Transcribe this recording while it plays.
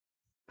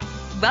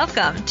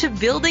Welcome to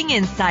Building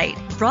Insight,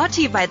 brought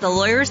to you by the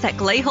lawyers at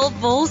Glayholt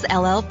Bowles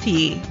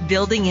LLP.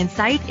 Building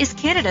Insight is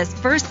Canada's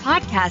first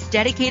podcast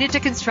dedicated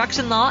to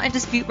construction law and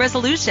dispute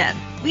resolution.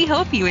 We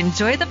hope you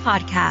enjoy the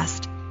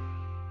podcast.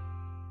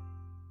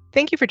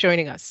 Thank you for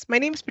joining us. My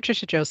name is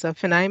Patricia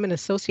Joseph, and I am an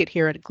associate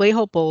here at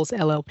Glayholt Bowles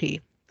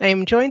LLP. I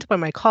am joined by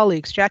my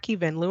colleagues Jackie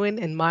Van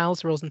Leeuwen and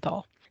Miles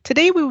Rosenthal.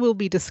 Today we will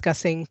be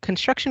discussing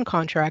construction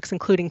contracts,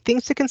 including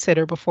things to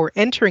consider before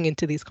entering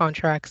into these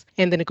contracts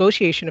and the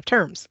negotiation of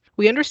terms.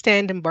 We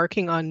understand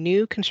embarking on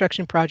new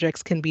construction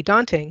projects can be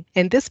daunting,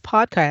 and this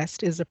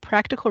podcast is a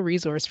practical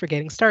resource for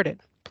getting started.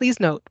 Please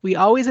note, we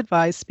always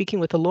advise speaking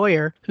with a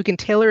lawyer who can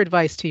tailor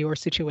advice to your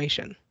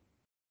situation.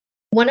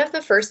 One of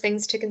the first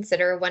things to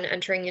consider when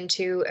entering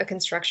into a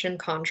construction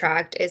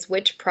contract is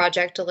which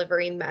project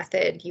delivery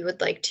method you would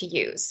like to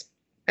use.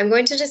 I'm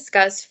going to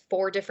discuss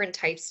 4 different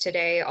types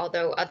today,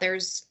 although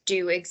others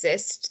do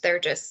exist. They're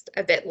just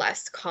a bit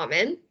less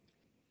common.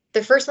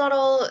 The first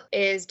model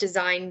is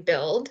design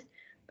build.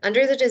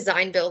 Under the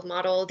design build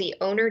model, the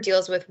owner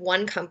deals with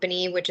one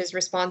company which is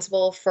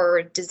responsible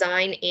for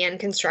design and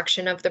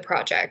construction of the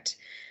project.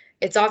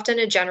 It's often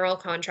a general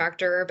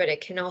contractor, but it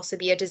can also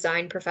be a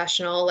design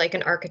professional like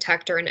an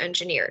architect or an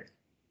engineer.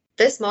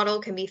 This model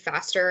can be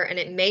faster, and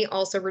it may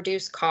also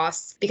reduce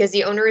costs because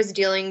the owner is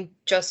dealing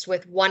just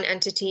with one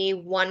entity,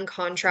 one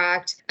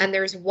contract, and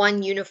there's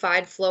one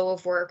unified flow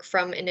of work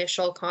from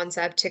initial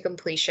concept to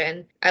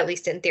completion, at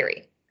least in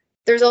theory.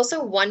 There's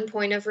also one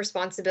point of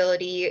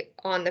responsibility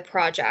on the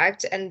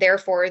project, and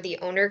therefore the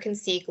owner can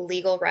seek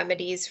legal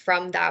remedies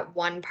from that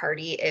one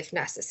party if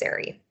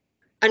necessary.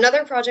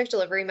 Another project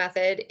delivery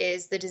method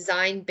is the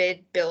design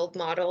bid build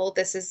model.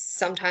 This is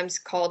sometimes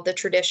called the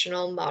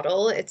traditional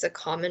model. It's a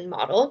common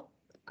model.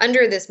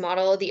 Under this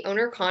model, the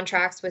owner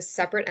contracts with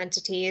separate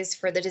entities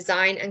for the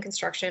design and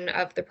construction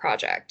of the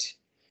project.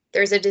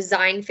 There's a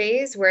design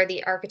phase where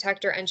the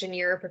architect or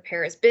engineer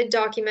prepares bid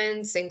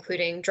documents,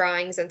 including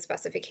drawings and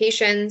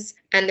specifications,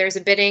 and there's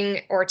a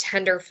bidding or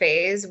tender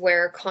phase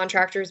where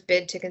contractors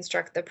bid to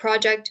construct the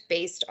project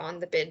based on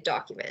the bid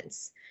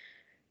documents.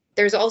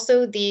 There's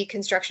also the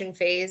construction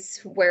phase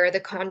where the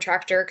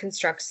contractor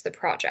constructs the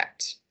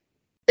project.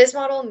 This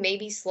model may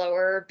be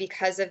slower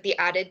because of the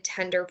added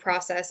tender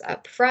process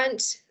up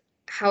front.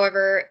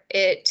 However,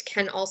 it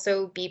can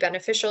also be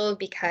beneficial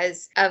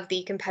because of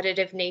the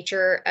competitive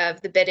nature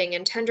of the bidding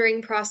and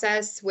tendering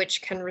process,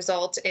 which can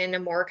result in a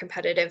more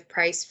competitive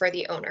price for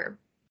the owner.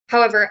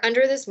 However,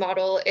 under this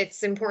model,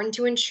 it's important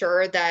to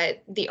ensure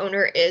that the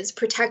owner is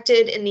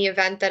protected in the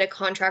event that a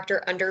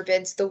contractor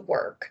underbids the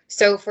work.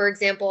 So, for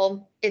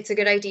example, it's a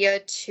good idea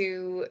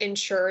to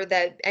ensure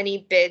that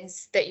any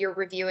bids that you're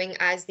reviewing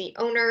as the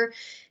owner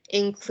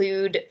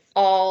include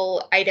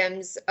all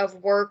items of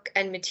work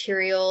and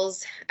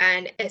materials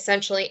and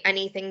essentially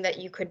anything that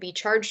you could be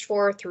charged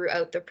for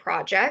throughout the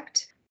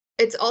project.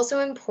 It's also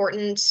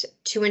important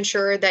to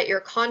ensure that your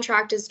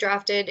contract is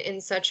drafted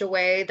in such a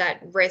way that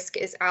risk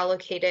is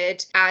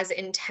allocated as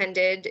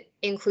intended,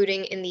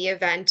 including in the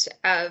event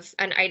of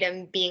an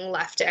item being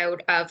left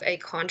out of a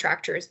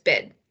contractor's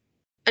bid.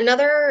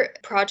 Another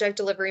project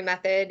delivery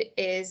method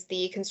is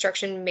the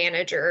construction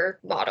manager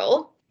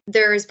model.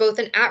 There's both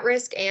an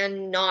at-risk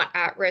and not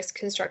at-risk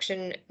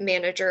construction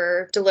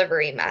manager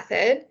delivery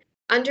method.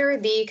 Under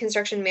the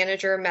construction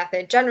manager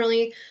method,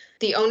 generally,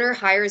 the owner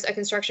hires a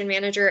construction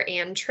manager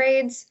and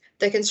trades.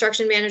 The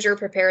construction manager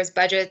prepares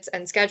budgets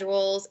and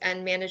schedules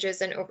and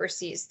manages and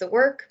oversees the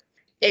work.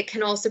 It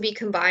can also be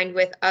combined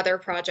with other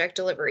project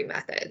delivery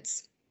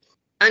methods.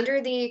 Under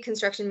the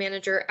construction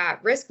manager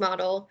at-risk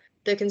model,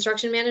 the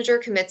construction manager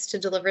commits to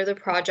deliver the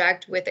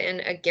project within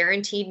a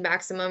guaranteed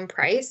maximum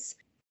price.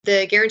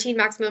 The guaranteed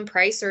maximum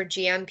price, or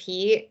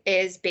GMP,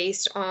 is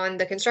based on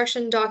the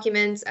construction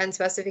documents and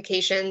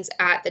specifications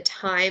at the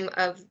time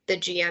of the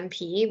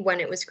GMP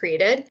when it was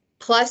created,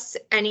 plus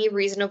any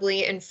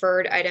reasonably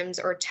inferred items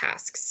or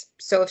tasks.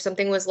 So if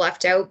something was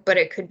left out, but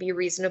it could be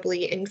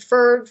reasonably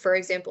inferred, for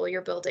example,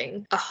 you're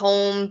building a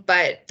home,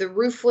 but the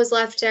roof was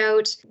left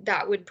out,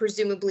 that would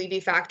presumably be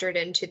factored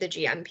into the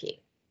GMP.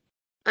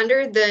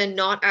 Under the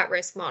not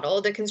at-risk model,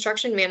 the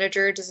construction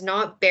manager does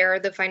not bear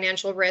the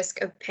financial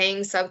risk of paying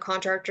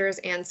subcontractors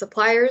and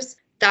suppliers.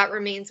 That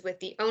remains with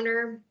the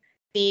owner.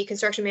 The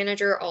construction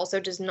manager also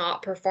does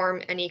not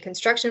perform any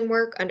construction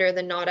work under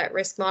the not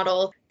at-risk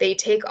model. They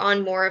take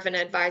on more of an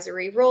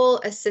advisory role,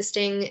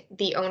 assisting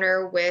the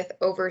owner with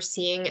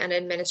overseeing and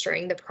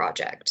administering the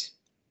project.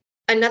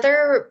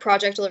 Another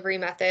project delivery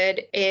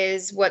method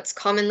is what's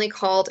commonly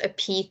called a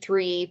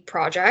P3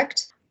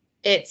 project.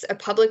 It's a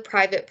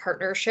public-private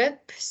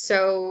partnership.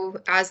 So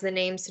as the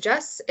name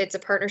suggests, it's a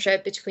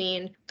partnership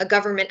between a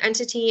government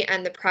entity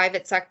and the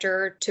private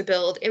sector to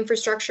build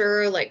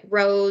infrastructure like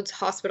roads,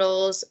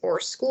 hospitals,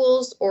 or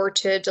schools, or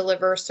to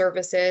deliver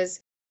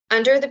services.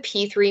 Under the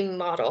P3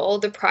 model,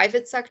 the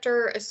private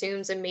sector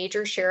assumes a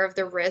major share of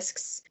the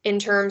risks in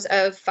terms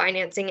of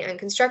financing and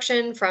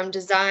construction, from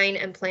design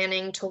and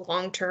planning to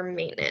long-term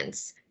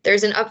maintenance.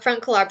 There's an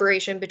upfront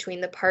collaboration between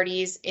the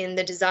parties in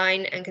the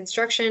design and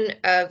construction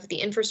of the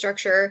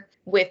infrastructure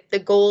with the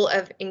goal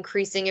of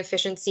increasing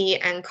efficiency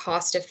and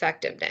cost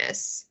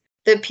effectiveness.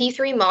 The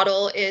P3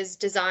 model is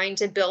designed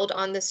to build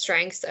on the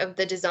strengths of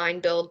the design,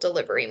 build,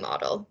 delivery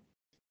model.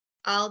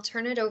 I'll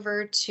turn it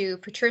over to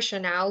Patricia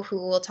now, who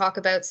will talk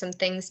about some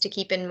things to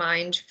keep in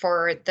mind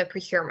for the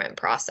procurement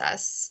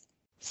process.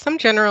 Some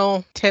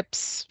general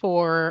tips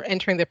for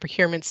entering the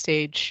procurement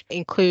stage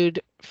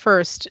include,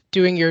 first,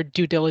 doing your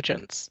due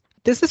diligence.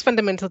 This is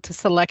fundamental to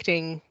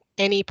selecting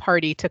any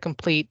party to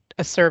complete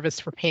a service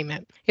for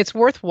payment. It's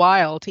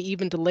worthwhile to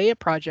even delay a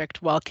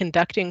project while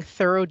conducting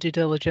thorough due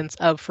diligence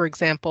of, for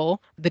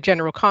example, the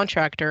general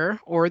contractor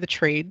or the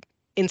trade,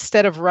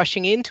 instead of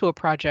rushing into a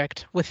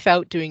project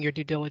without doing your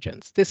due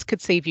diligence. This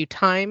could save you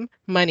time,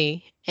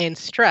 money, and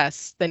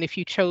stress than if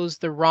you chose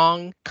the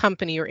wrong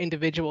company or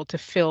individual to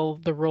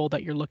fill the role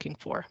that you're looking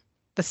for.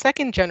 The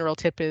second general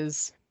tip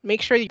is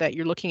make sure that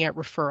you're looking at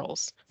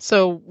referrals.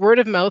 So word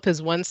of mouth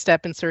is one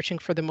step in searching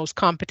for the most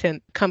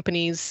competent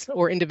companies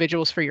or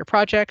individuals for your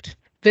project.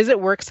 Visit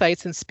work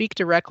sites and speak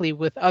directly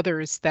with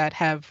others that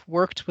have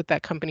worked with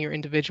that company or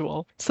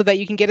individual so that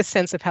you can get a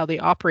sense of how they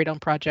operate on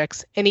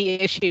projects, any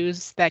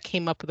issues that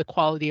came up with the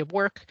quality of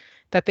work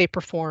that they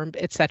performed,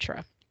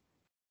 etc.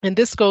 And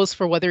this goes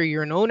for whether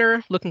you're an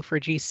owner looking for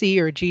a GC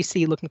or a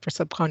GC looking for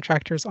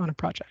subcontractors on a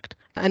project.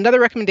 Another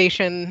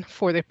recommendation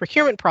for the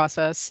procurement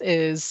process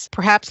is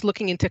perhaps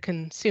looking into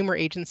consumer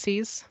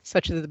agencies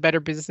such as the Better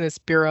Business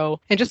Bureau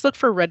and just look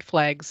for red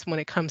flags when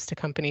it comes to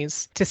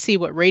companies to see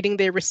what rating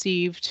they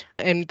received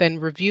and then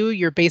review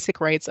your basic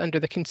rights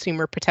under the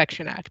Consumer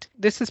Protection Act.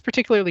 This is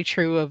particularly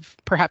true of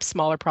perhaps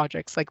smaller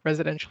projects like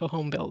residential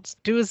home builds.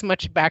 Do as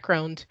much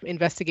background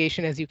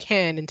investigation as you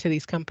can into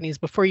these companies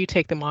before you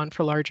take them on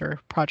for larger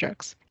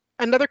projects.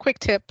 Another quick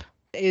tip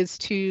is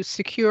to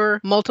secure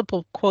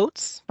multiple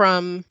quotes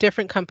from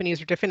different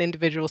companies or different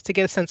individuals to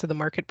get a sense of the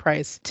market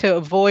price, to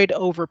avoid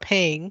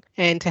overpaying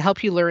and to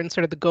help you learn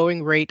sort of the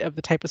going rate of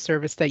the type of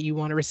service that you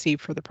want to receive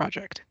for the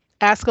project.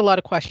 Ask a lot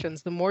of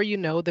questions. The more you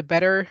know, the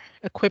better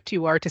equipped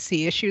you are to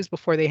see issues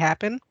before they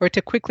happen or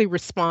to quickly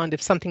respond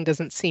if something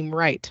doesn't seem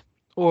right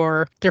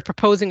or they're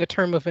proposing a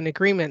term of an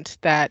agreement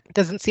that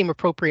doesn't seem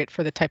appropriate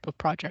for the type of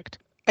project.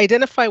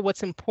 Identify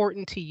what's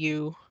important to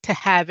you to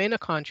have in a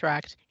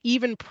contract,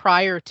 even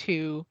prior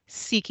to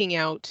seeking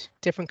out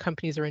different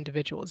companies or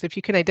individuals. If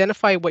you can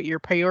identify what your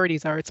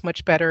priorities are, it's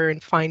much better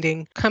in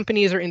finding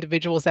companies or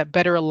individuals that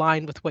better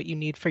align with what you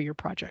need for your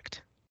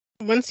project.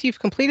 Once you've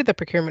completed the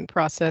procurement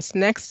process,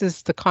 next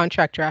is the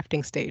contract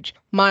drafting stage.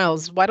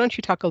 Miles, why don't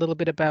you talk a little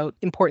bit about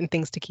important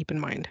things to keep in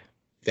mind?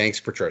 Thanks,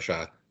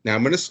 Patricia. Now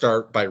I'm going to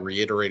start by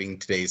reiterating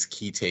today's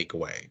key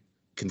takeaway.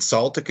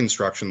 Consult a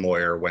construction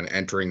lawyer when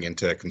entering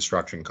into a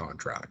construction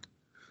contract.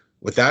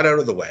 With that out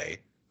of the way,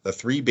 the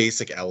three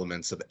basic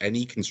elements of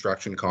any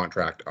construction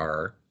contract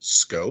are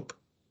scope,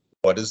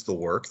 what is the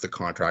work the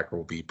contractor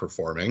will be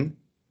performing,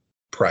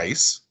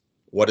 price,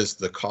 what is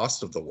the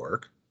cost of the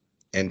work,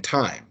 and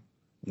time,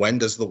 when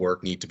does the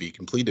work need to be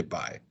completed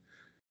by.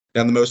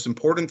 Now, the most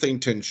important thing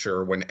to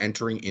ensure when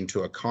entering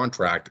into a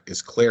contract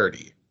is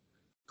clarity.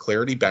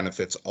 Clarity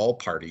benefits all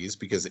parties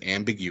because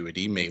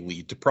ambiguity may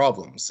lead to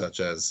problems such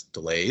as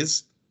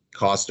delays,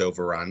 cost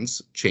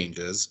overruns,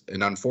 changes,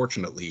 and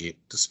unfortunately,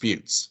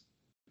 disputes.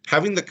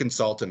 Having the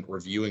consultant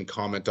review and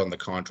comment on the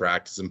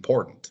contract is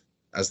important.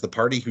 As the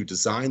party who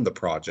designed the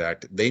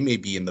project, they may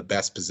be in the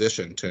best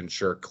position to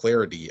ensure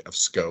clarity of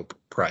scope,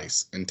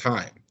 price, and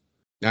time.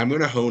 Now I'm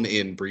going to hone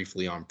in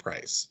briefly on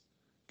price.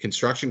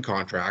 Construction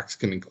contracts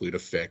can include a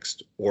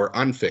fixed or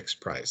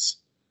unfixed price.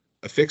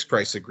 A fixed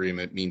price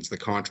agreement means the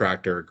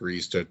contractor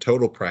agrees to a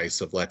total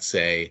price of, let's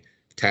say,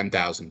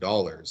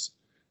 $10,000,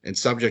 and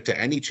subject to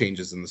any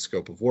changes in the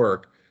scope of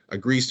work,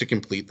 agrees to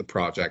complete the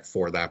project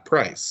for that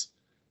price.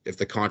 If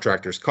the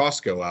contractor's costs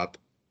go up,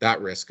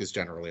 that risk is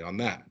generally on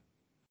them.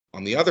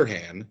 On the other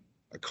hand,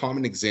 a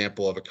common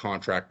example of a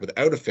contract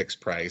without a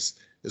fixed price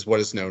is what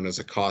is known as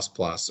a cost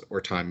plus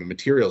or time and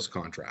materials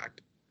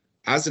contract.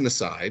 As an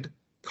aside,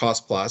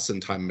 cost plus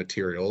and time and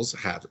materials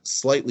have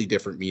slightly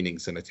different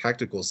meanings in a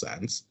technical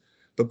sense,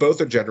 but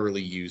both are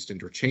generally used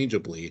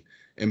interchangeably,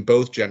 and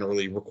both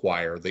generally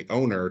require the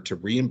owner to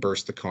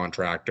reimburse the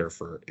contractor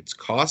for its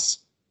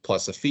costs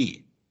plus a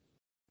fee.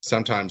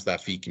 Sometimes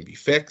that fee can be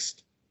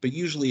fixed, but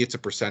usually it's a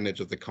percentage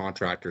of the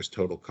contractor's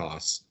total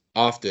costs,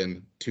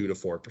 often 2 to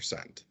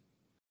 4%.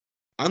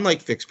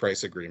 Unlike fixed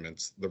price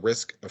agreements, the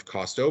risk of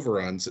cost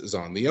overruns is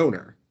on the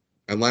owner,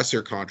 unless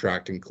your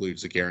contract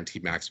includes a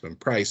guaranteed maximum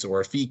price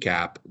or a fee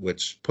cap,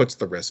 which puts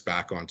the risk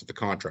back onto the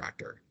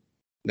contractor.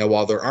 Now,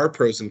 while there are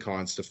pros and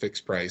cons to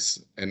fixed price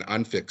and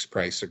unfixed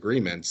price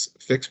agreements,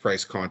 fixed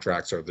price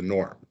contracts are the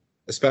norm,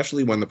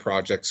 especially when the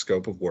project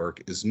scope of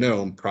work is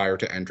known prior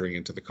to entering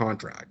into the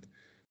contract.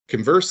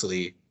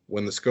 Conversely,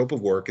 when the scope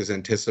of work is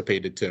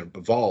anticipated to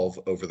evolve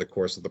over the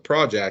course of the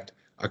project,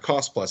 a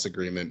cost plus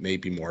agreement may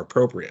be more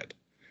appropriate.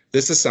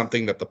 This is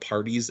something that the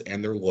parties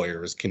and their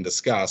lawyers can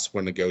discuss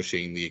when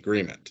negotiating the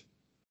agreement.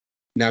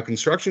 Now,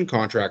 construction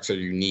contracts are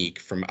unique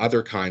from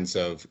other kinds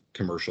of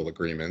commercial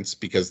agreements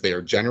because they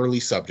are generally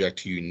subject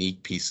to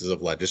unique pieces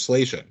of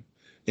legislation.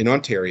 In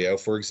Ontario,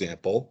 for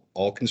example,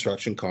 all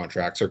construction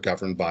contracts are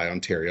governed by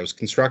Ontario's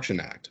Construction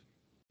Act.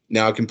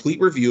 Now, a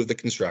complete review of the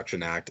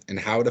Construction Act and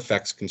how it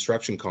affects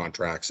construction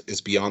contracts is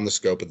beyond the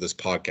scope of this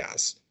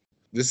podcast.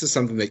 This is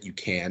something that you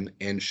can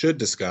and should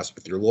discuss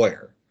with your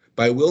lawyer.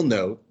 But I will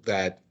note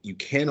that you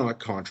cannot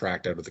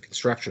contract out of the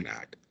Construction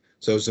Act.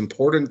 So it's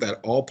important that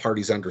all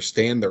parties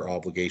understand their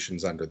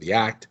obligations under the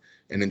Act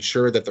and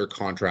ensure that their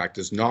contract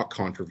does not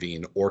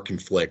contravene or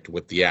conflict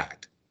with the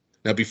Act.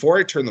 Now, before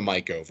I turn the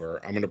mic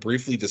over, I'm going to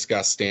briefly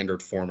discuss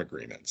standard form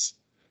agreements.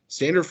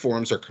 Standard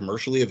forms are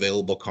commercially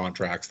available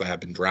contracts that have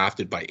been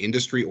drafted by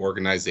industry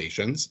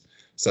organizations,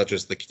 such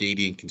as the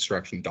Canadian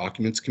Construction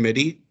Documents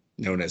Committee,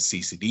 known as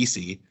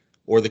CCDC,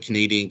 or the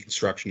Canadian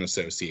Construction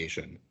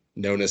Association,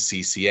 known as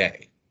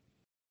CCA.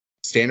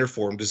 Standard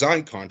form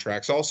design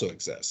contracts also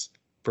exist,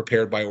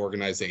 prepared by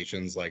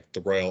organizations like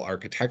the Royal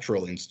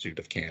Architectural Institute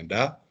of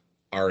Canada,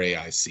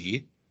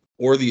 RAIC,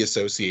 or the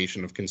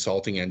Association of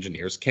Consulting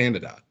Engineers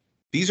Canada.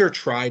 These are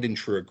tried and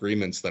true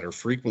agreements that are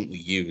frequently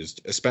used,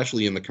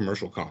 especially in the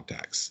commercial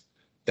context.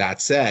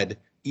 That said,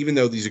 even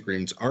though these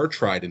agreements are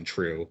tried and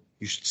true,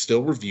 you should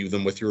still review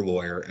them with your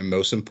lawyer and,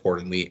 most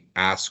importantly,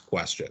 ask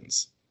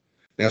questions.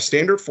 Now,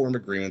 standard form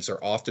agreements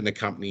are often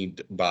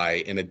accompanied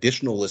by an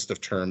additional list of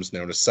terms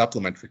known as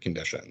supplementary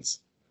conditions.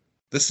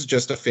 This is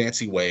just a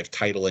fancy way of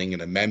titling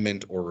an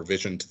amendment or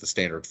revision to the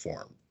standard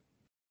form.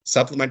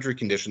 Supplementary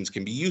conditions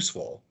can be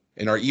useful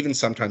and are even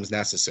sometimes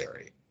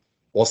necessary.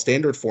 While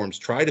standard forms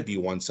try to be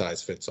one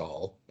size fits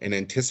all and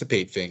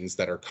anticipate things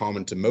that are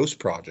common to most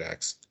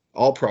projects,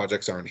 all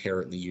projects are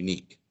inherently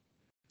unique.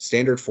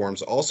 Standard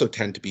forms also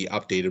tend to be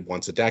updated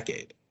once a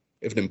decade.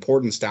 If an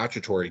important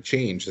statutory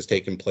change has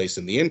taken place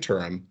in the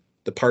interim,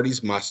 the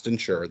parties must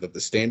ensure that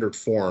the standard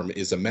form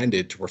is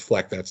amended to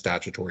reflect that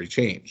statutory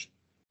change.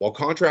 While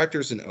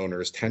contractors and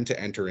owners tend to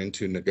enter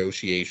into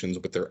negotiations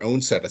with their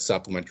own set of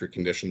supplementary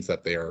conditions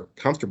that they are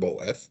comfortable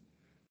with,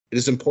 it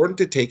is important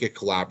to take a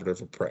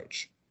collaborative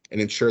approach and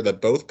ensure that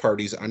both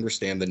parties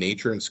understand the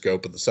nature and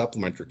scope of the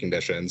supplementary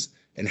conditions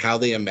and how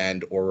they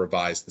amend or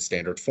revise the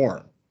standard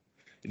form.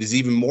 It is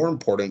even more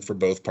important for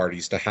both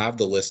parties to have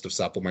the list of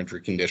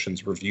supplementary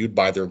conditions reviewed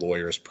by their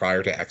lawyers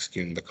prior to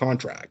executing the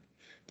contract.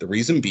 The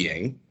reason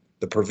being,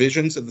 the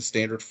provisions of the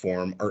standard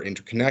form are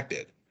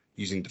interconnected,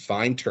 using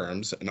defined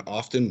terms and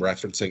often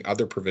referencing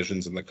other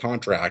provisions in the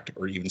contract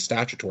or even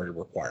statutory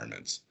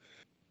requirements.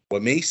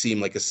 What may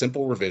seem like a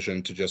simple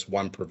revision to just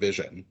one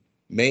provision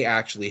may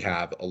actually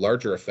have a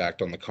larger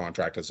effect on the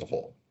contract as a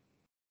whole.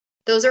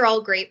 Those are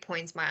all great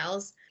points,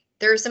 Miles.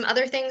 There are some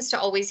other things to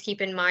always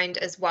keep in mind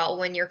as well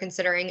when you're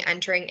considering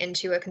entering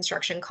into a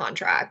construction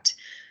contract.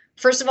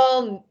 First of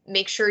all,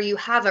 make sure you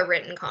have a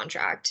written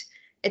contract.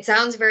 It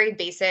sounds very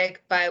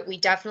basic, but we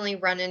definitely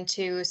run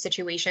into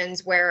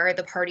situations where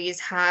the parties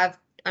have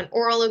an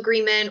oral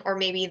agreement or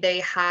maybe they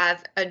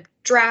have a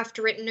draft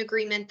written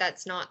agreement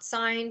that's not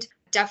signed.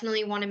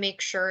 Definitely want to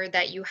make sure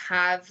that you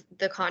have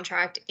the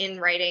contract in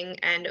writing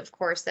and, of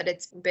course, that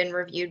it's been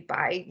reviewed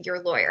by your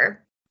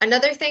lawyer.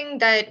 Another thing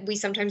that we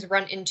sometimes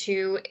run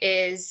into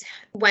is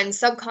when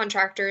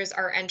subcontractors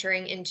are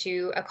entering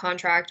into a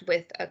contract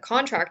with a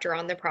contractor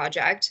on the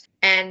project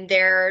and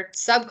their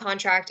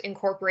subcontract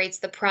incorporates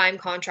the prime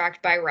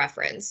contract by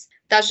reference.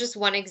 That's just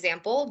one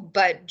example,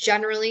 but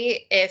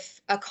generally, if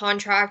a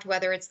contract,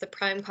 whether it's the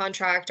prime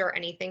contract or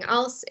anything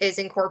else, is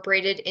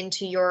incorporated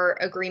into your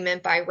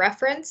agreement by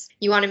reference,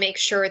 you want to make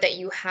sure that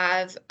you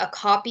have a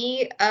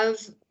copy of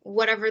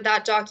whatever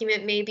that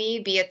document may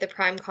be it the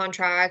prime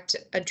contract,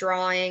 a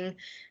drawing,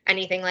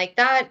 anything like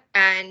that,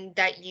 and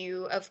that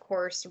you, of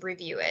course,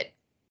 review it.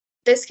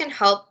 This can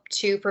help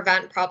to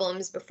prevent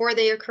problems before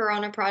they occur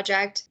on a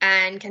project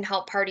and can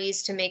help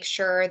parties to make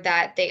sure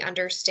that they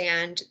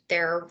understand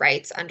their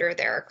rights under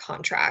their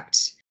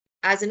contract.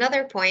 As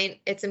another point,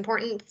 it's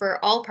important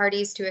for all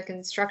parties to a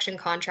construction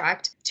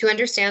contract to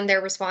understand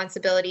their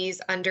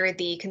responsibilities under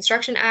the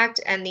Construction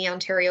Act and the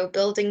Ontario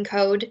Building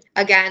Code.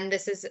 Again,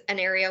 this is an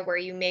area where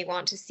you may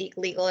want to seek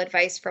legal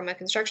advice from a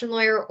construction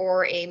lawyer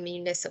or a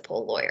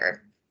municipal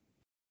lawyer.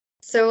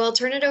 So I'll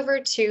turn it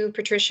over to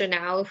Patricia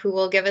now, who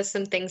will give us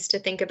some things to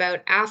think about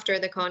after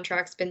the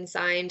contract's been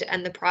signed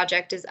and the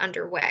project is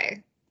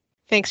underway.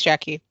 Thanks,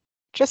 Jackie.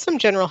 Just some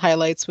general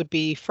highlights would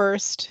be,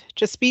 first,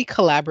 just be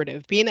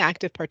collaborative, be an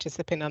active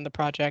participant on the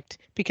project,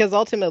 because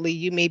ultimately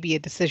you may be a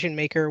decision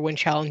maker when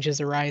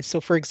challenges arise. So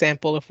for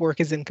example, if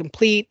work is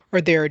incomplete or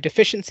there are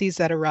deficiencies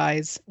that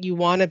arise, you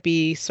want to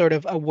be sort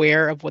of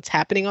aware of what's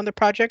happening on the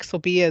project. So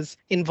be as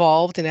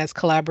involved and as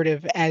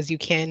collaborative as you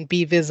can,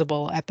 be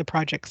visible at the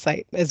project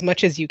site as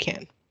much as you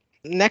can.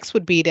 Next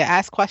would be to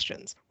ask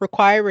questions.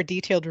 Require a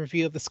detailed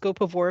review of the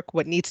scope of work,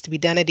 what needs to be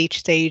done at each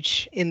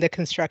stage in the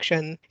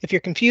construction. If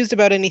you're confused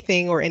about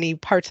anything or any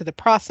parts of the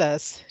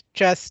process,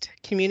 just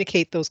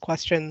communicate those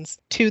questions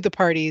to the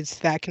parties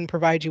that can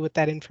provide you with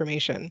that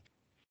information.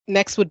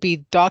 Next would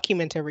be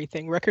document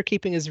everything. Record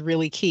keeping is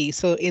really key.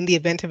 So in the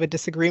event of a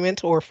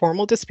disagreement or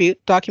formal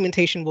dispute,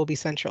 documentation will be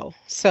central.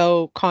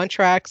 So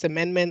contracts,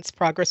 amendments,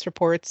 progress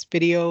reports,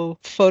 video,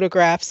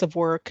 photographs of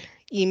work,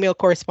 email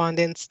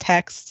correspondence,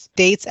 texts,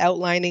 dates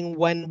outlining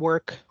when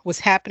work was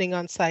happening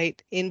on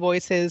site,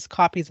 invoices,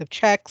 copies of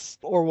checks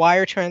or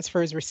wire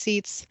transfers,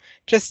 receipts,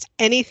 just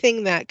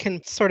anything that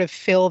can sort of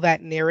fill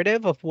that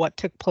narrative of what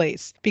took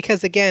place.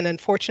 Because again,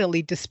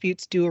 unfortunately,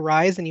 disputes do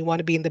arise and you want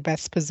to be in the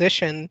best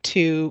position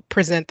to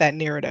present that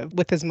narrative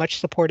with as much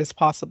support as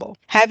possible.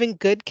 Having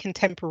good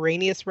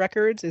contemporaneous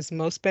records is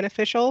most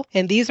beneficial,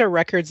 and these are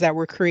records that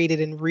were created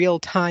in real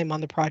time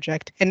on the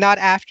project and not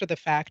after the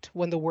fact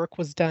when the work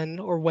was done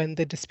or when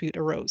the dispute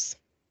arose.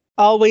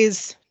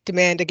 Always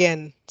demand,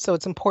 again, so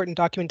it's important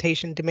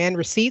documentation, demand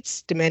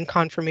receipts, demand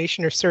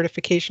confirmation or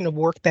certification of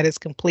work that is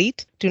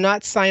complete. Do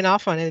not sign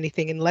off on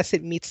anything unless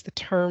it meets the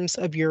terms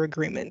of your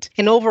agreement.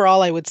 And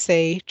overall, I would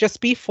say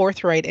just be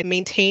forthright and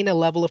maintain a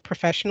level of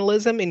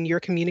professionalism in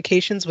your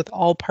communications with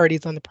all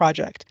parties on the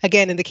project.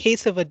 Again, in the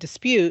case of a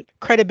dispute,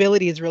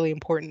 credibility is really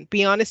important.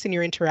 Be honest in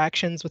your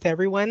interactions with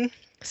everyone.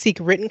 Seek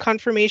written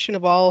confirmation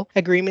of all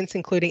agreements,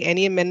 including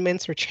any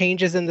amendments or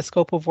changes in the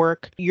scope of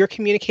work. Your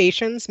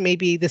communications may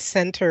be the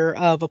center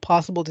of a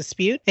possible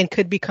dispute and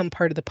could become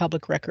part of the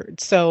public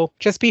record. So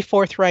just be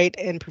forthright,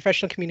 and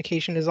professional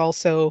communication is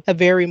also a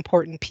very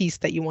important piece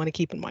that you want to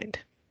keep in mind.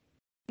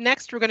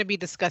 Next, we're going to be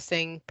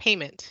discussing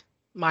payment.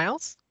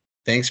 Miles?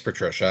 Thanks,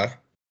 Patricia.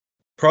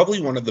 Probably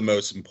one of the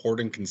most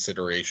important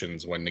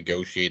considerations when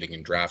negotiating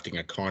and drafting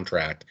a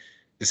contract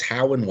is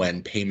how and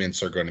when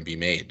payments are going to be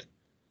made.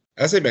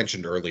 As I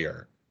mentioned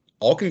earlier,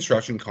 all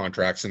construction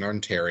contracts in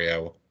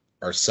Ontario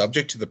are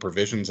subject to the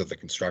provisions of the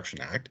Construction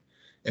Act,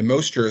 and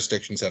most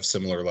jurisdictions have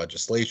similar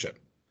legislation.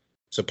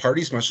 So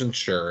parties must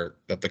ensure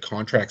that the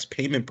contract's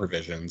payment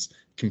provisions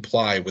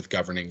comply with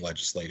governing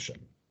legislation.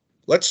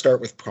 Let's start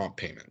with prompt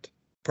payment.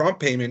 Prompt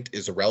payment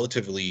is a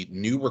relatively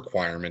new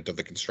requirement of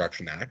the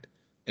Construction Act,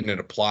 and it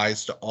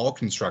applies to all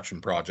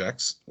construction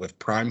projects with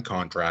prime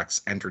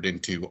contracts entered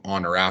into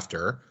on or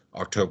after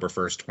October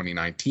 1st,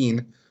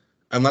 2019,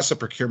 unless a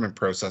procurement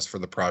process for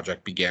the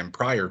project began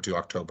prior to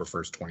October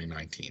 1st,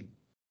 2019.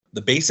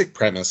 The basic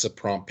premise of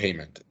prompt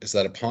payment is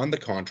that upon the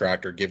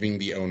contractor giving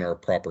the owner a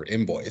proper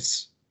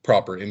invoice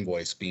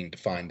being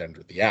defined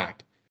under the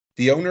Act,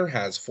 the owner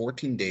has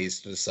 14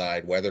 days to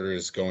decide whether it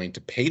is going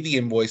to pay the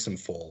invoice in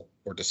full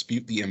or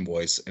dispute the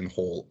invoice in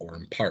whole or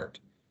in part.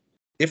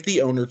 If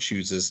the owner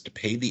chooses to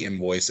pay the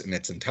invoice in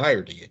its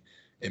entirety,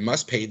 it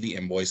must pay the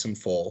invoice in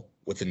full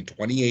within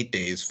 28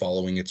 days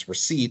following its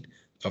receipt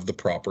of the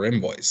proper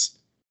invoice.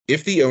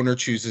 If the owner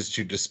chooses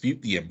to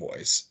dispute the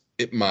invoice,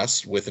 it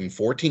must, within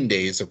 14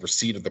 days of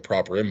receipt of the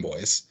proper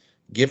invoice,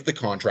 give the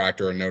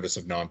contractor a notice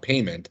of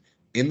non-payment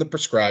in the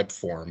prescribed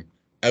form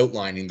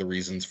outlining the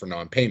reasons for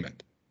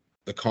non-payment.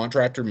 The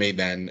contractor may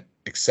then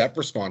accept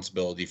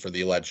responsibility for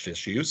the alleged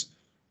issues,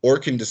 or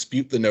can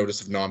dispute the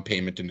notice of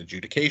non-payment in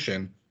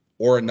adjudication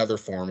or another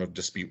form of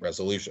dispute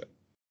resolution.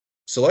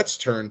 So let's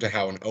turn to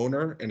how an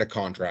owner and a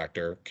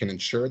contractor can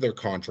ensure their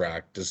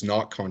contract does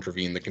not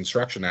contravene the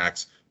Construction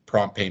Act's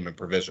prompt payment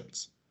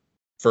provisions.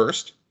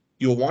 First,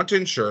 you will want to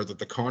ensure that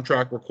the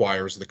contract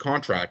requires the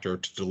contractor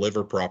to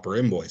deliver proper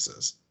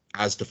invoices,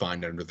 as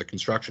defined under the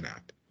Construction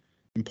Act.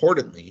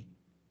 Importantly,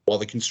 while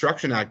the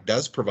Construction Act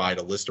does provide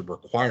a list of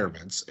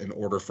requirements in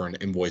order for an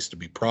invoice to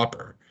be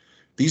proper,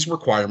 these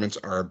requirements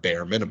are a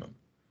bare minimum,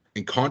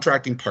 and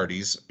contracting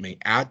parties may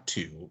add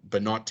to,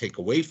 but not take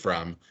away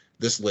from,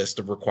 this list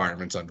of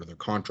requirements under their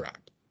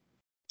contract.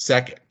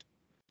 Second,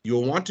 you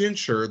will want to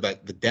ensure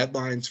that the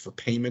deadlines for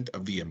payment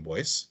of the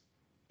invoice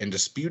and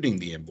disputing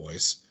the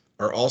invoice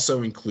are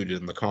also included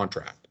in the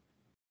contract.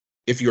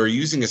 If you are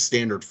using a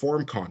standard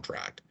form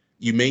contract,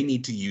 you may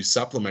need to use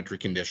supplementary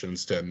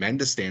conditions to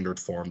amend a standard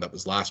form that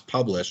was last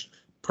published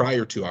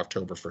prior to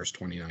October 1st,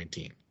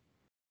 2019.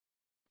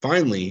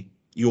 Finally,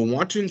 you will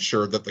want to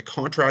ensure that the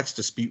contract's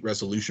dispute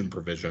resolution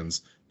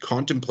provisions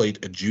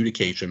contemplate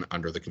adjudication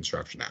under the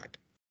Construction Act.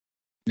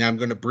 Now, I'm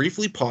going to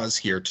briefly pause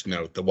here to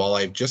note that while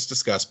I've just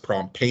discussed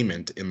prompt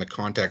payment in the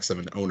context of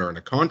an owner and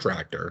a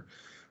contractor,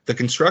 the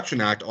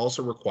Construction Act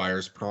also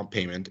requires prompt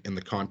payment in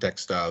the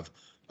context of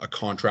a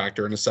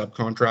contractor and a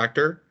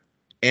subcontractor,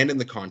 and in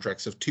the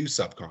contracts of two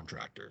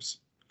subcontractors.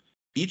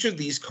 Each of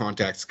these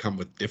contexts come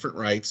with different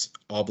rights,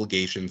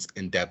 obligations,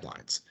 and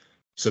deadlines,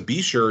 so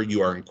be sure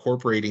you are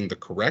incorporating the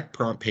correct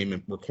prompt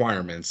payment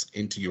requirements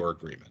into your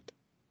agreement.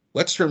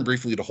 Let's turn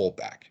briefly to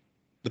holdback.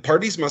 The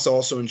parties must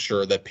also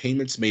ensure that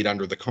payments made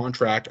under the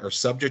contract are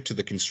subject to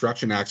the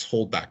Construction Act's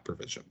holdback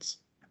provisions.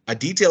 A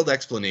detailed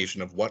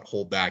explanation of what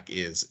holdback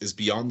is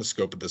beyond the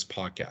scope of this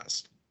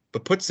podcast,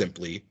 but put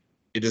simply,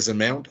 it is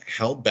amount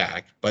held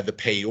back by the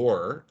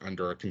payor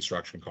under a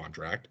construction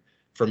contract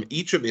from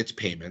each of its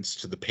payments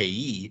to the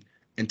payee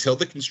until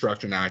the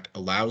Construction Act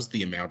allows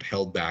the amount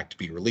held back to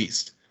be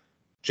released.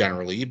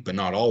 Generally, but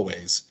not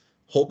always,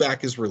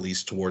 holdback is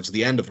released towards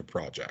the end of a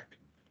project,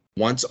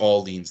 once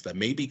all liens that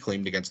may be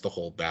claimed against the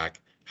holdback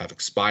have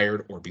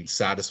expired or been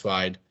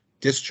satisfied,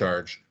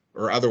 discharged,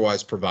 or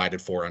otherwise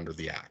provided for under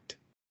the Act.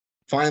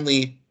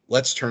 Finally,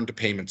 let's turn to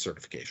payment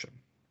certification.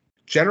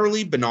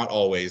 Generally, but not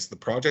always, the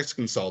project's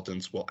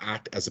consultants will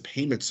act as a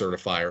payment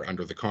certifier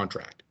under the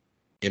contract.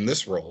 In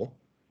this role,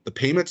 the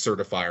payment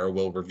certifier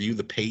will review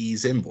the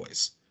payee's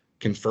invoice,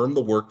 confirm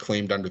the work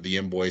claimed under the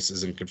invoice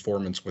is in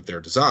conformance with their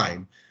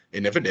design,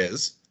 and if it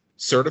is,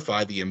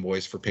 certify the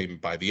invoice for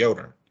payment by the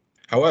owner.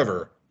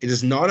 However, it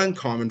is not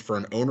uncommon for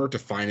an owner to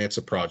finance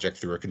a project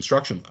through a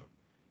construction loan,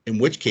 in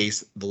which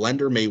case the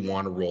lender may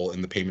want a role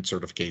in the payment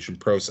certification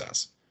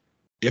process.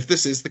 If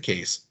this is the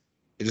case,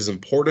 it is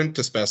important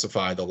to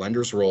specify the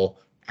lender's role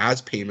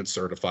as payment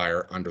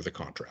certifier under the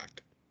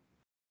contract.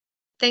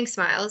 Thanks,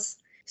 Miles.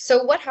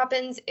 So what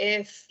happens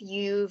if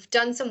you've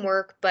done some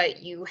work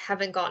but you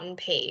haven't gotten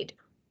paid?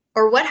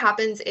 Or what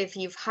happens if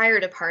you've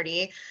hired a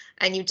party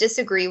and you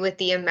disagree with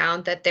the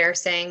amount that they're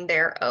saying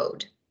they're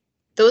owed?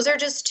 Those are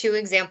just two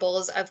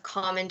examples of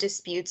common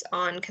disputes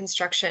on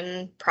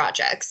construction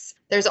projects.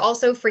 There's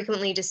also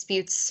frequently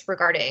disputes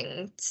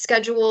regarding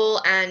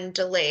schedule and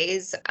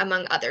delays,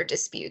 among other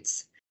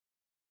disputes.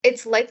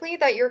 It's likely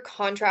that your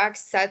contract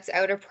sets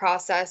out a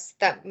process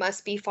that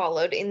must be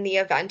followed in the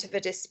event of a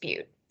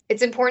dispute.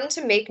 It's important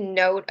to make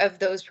note of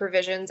those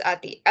provisions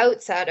at the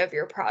outset of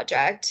your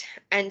project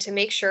and to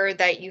make sure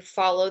that you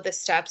follow the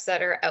steps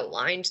that are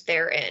outlined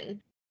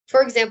therein.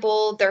 For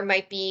example, there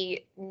might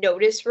be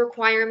notice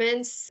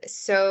requirements.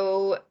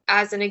 So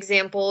as an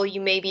example,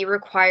 you may be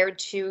required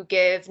to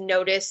give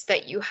notice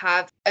that you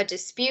have a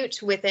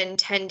dispute within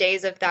 10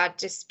 days of that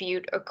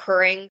dispute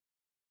occurring.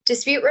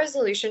 Dispute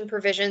resolution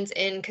provisions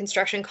in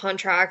construction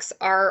contracts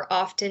are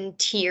often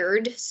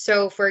tiered.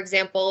 So, for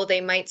example,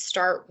 they might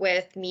start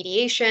with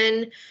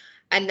mediation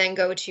and then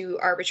go to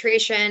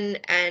arbitration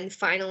and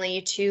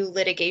finally to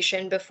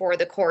litigation before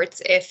the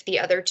courts if the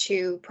other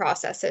two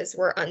processes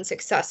were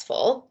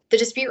unsuccessful. The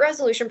dispute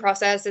resolution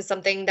process is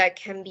something that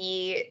can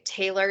be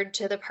tailored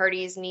to the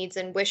parties' needs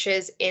and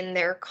wishes in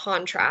their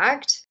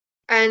contract.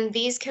 And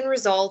these can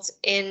result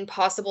in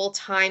possible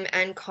time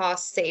and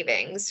cost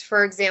savings.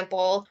 For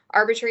example,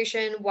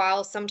 arbitration,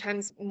 while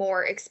sometimes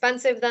more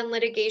expensive than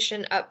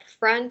litigation up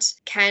front,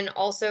 can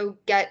also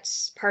get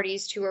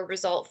parties to a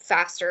result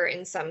faster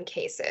in some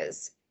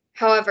cases.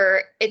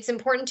 However, it's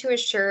important to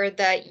assure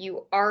that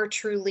you are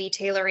truly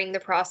tailoring the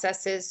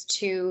processes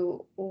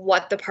to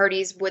what the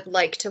parties would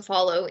like to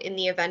follow in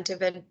the event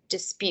of a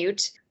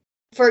dispute.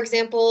 For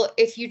example,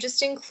 if you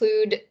just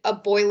include a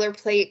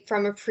boilerplate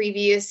from a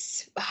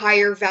previous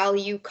higher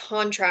value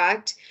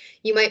contract,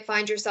 you might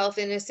find yourself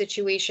in a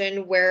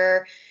situation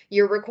where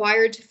you're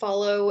required to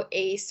follow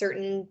a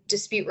certain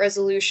dispute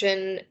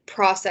resolution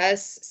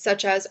process,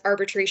 such as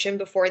arbitration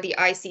before the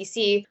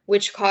ICC,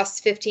 which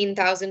costs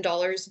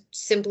 $15,000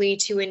 simply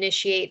to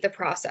initiate the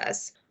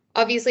process.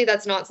 Obviously,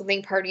 that's not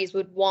something parties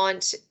would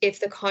want if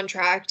the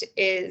contract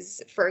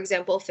is, for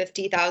example,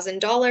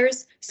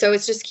 $50,000. So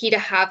it's just key to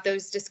have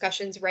those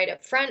discussions right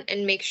up front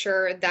and make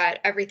sure that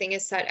everything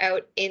is set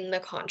out in the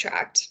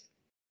contract.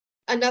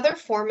 Another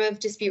form of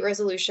dispute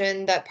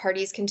resolution that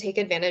parties can take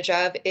advantage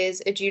of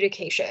is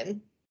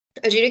adjudication.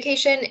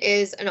 Adjudication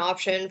is an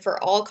option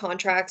for all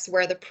contracts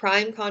where the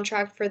prime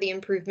contract for the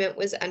improvement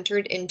was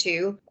entered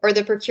into or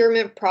the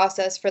procurement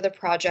process for the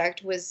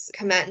project was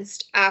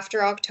commenced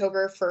after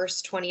October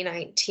 1st,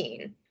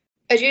 2019.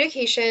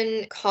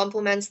 Adjudication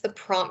complements the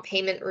prompt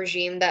payment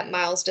regime that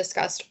Miles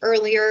discussed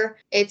earlier.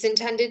 It's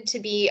intended to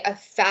be a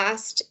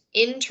fast,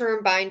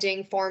 in-term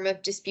binding form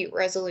of dispute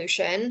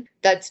resolution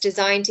that's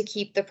designed to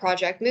keep the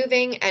project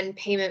moving and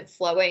payment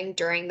flowing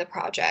during the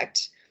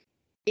project.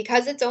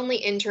 Because it's only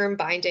interim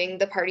binding,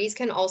 the parties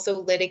can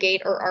also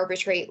litigate or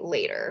arbitrate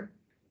later.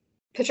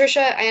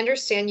 Patricia, I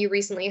understand you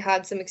recently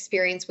had some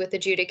experience with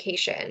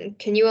adjudication.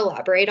 Can you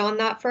elaborate on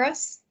that for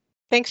us?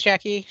 Thanks,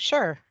 Jackie.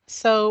 Sure.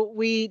 So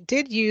we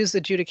did use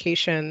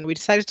adjudication. We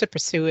decided to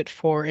pursue it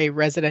for a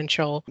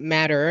residential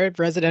matter, a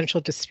residential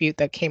dispute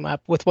that came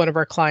up with one of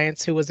our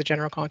clients who was a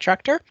general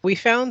contractor. We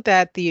found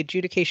that the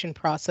adjudication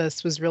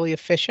process was really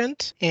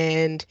efficient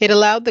and it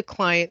allowed the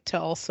client to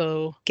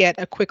also get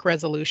a quick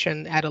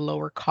resolution at a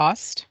lower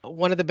cost.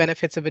 One of the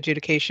benefits of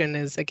adjudication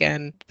is,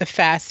 again, the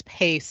fast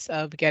pace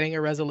of getting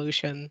a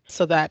resolution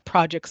so that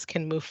projects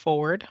can move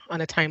forward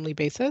on a timely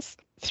basis.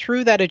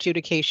 Through that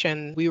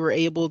adjudication, we were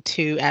able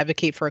to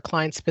advocate for a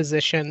client's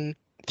position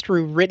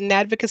through written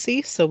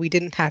advocacy. So we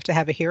didn't have to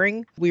have a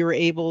hearing. We were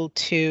able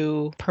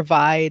to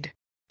provide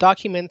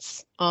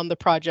documents on the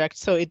project.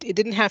 So it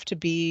didn't have to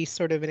be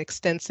sort of an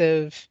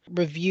extensive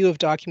review of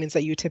documents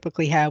that you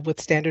typically have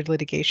with standard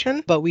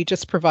litigation, but we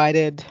just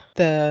provided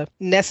the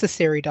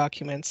necessary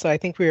documents. So I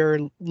think we were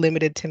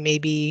limited to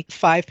maybe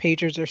 5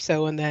 pages or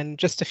so, and then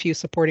just a few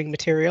supporting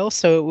materials.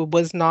 So it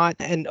was not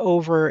an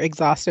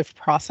over-exhaustive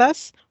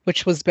process,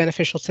 which was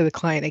beneficial to the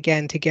client,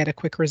 again, to get a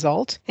quick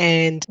result.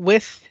 And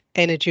with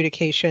an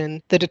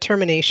adjudication, the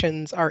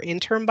determinations are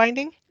interim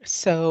binding.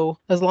 So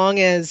as long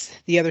as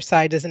the other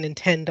side doesn't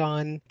intend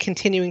on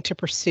continuing to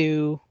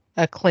pursue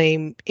a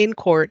claim in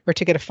court or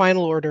to get a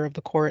final order of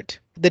the court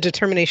the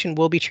determination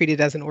will be treated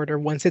as an order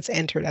once it's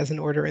entered as an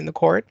order in the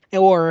court.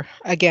 Or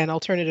again,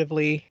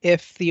 alternatively,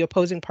 if the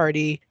opposing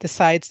party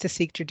decides to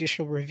seek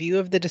judicial review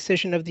of the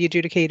decision of the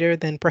adjudicator,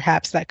 then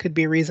perhaps that could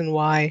be a reason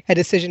why a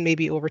decision may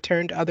be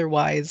overturned.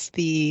 Otherwise,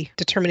 the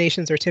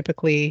determinations are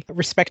typically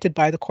respected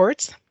by the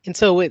courts. And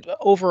so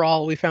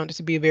overall, we found it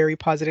to be a very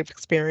positive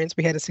experience.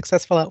 We had a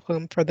successful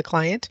outcome for the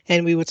client,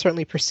 and we would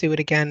certainly pursue it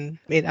again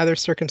in other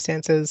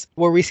circumstances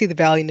where we see the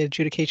value in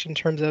adjudication in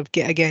terms of,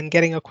 again,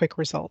 getting a quick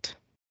result.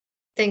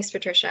 Thanks,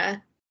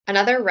 Patricia.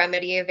 Another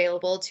remedy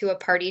available to a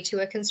party to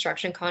a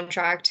construction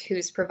contract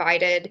who's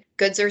provided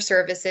goods or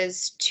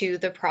services to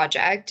the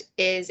project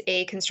is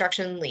a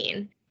construction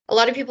lien. A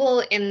lot of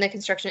people in the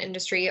construction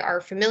industry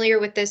are familiar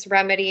with this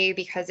remedy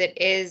because it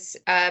is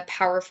a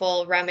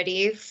powerful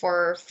remedy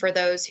for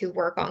those who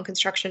work on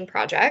construction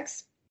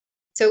projects.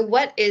 So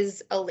what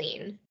is a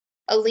lien?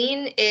 A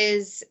lien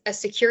is a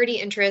security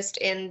interest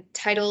in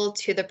title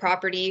to the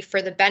property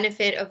for the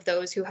benefit of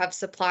those who have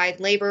supplied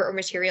labor or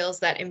materials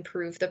that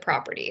improve the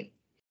property.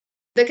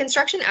 The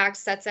Construction Act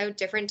sets out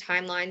different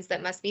timelines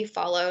that must be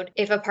followed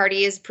if a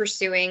party is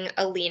pursuing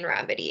a lien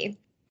remedy.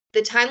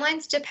 The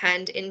timelines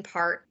depend in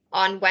part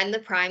on when the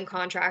prime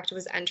contract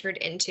was entered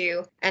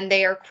into, and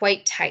they are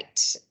quite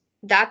tight.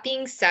 That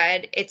being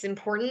said, it's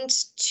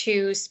important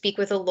to speak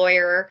with a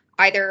lawyer,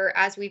 either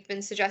as we've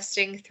been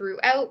suggesting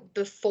throughout,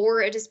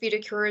 before a dispute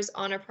occurs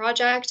on a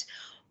project,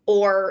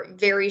 or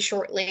very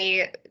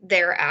shortly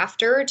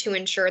thereafter to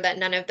ensure that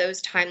none of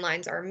those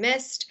timelines are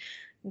missed.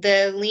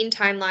 The lien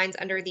timelines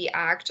under the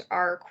Act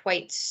are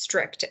quite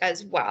strict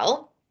as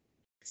well.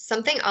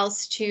 Something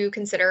else to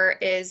consider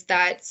is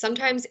that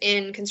sometimes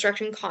in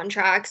construction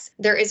contracts,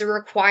 there is a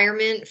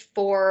requirement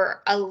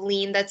for a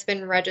lien that's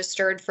been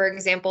registered, for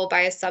example,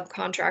 by a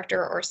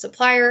subcontractor or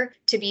supplier,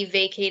 to be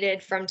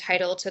vacated from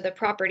title to the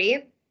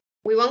property.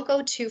 We won't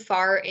go too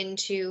far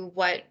into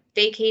what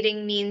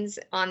vacating means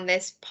on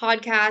this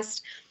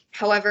podcast.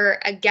 However,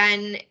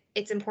 again,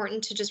 it's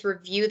important to just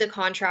review the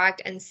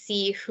contract and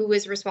see who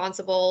is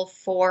responsible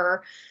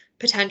for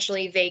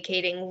potentially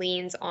vacating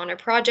liens on a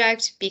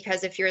project,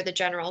 because if you're the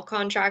general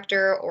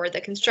contractor or the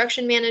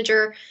construction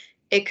manager,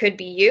 it could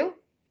be you.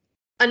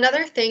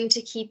 Another thing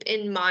to keep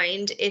in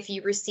mind if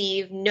you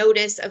receive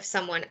notice of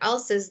someone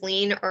else's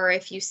lien, or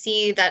if you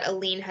see that a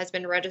lien has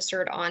been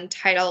registered on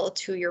title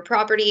to your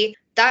property,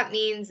 that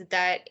means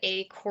that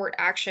a court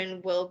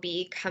action will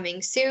be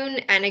coming soon.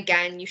 And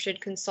again, you should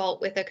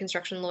consult with a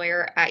construction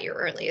lawyer at your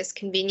earliest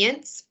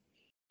convenience.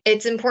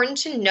 It's important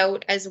to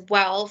note as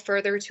well,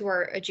 further to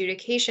our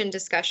adjudication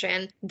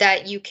discussion,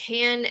 that you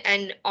can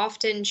and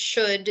often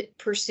should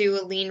pursue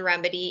a lien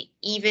remedy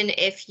even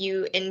if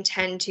you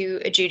intend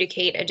to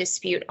adjudicate a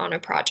dispute on a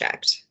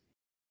project.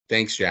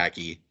 Thanks,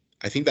 Jackie.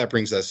 I think that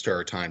brings us to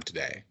our time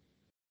today.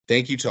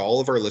 Thank you to all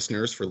of our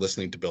listeners for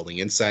listening to Building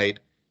Insight.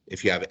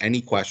 If you have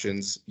any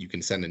questions, you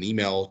can send an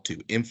email to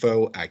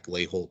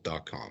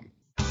info@glayholt.com.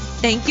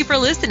 Thank you for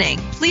listening.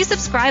 Please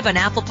subscribe on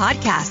Apple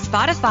Podcasts,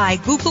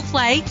 Spotify, Google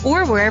Play,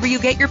 or wherever you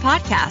get your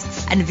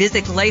podcasts, and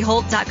visit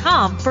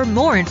glayholt.com for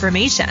more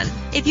information.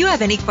 If you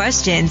have any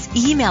questions,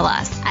 email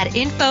us at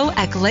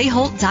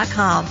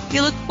info@glayholt.com.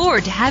 We look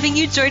forward to having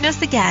you join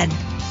us again.